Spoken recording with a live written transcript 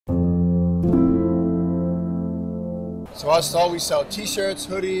So our stall, we sell t-shirts,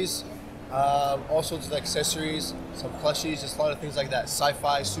 hoodies, all sorts of accessories, some plushies, just a lot of things like that.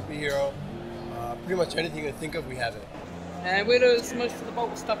 Sci-fi, superhero, pretty much anything you can think of, we have it. And where does most of the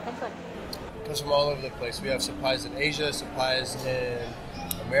bulk stuff come from? It comes from all over the place. We have supplies in Asia, supplies in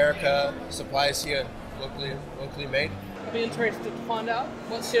America, supplies here locally made. I'd be interested to find out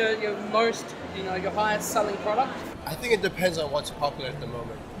what's your most, your highest selling product. I think it depends on what's popular at the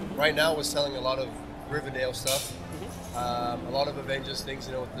moment. Right now we're selling a lot of Riverdale stuff, a lot of Avengers things,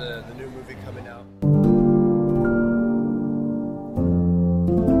 with the new movie coming out.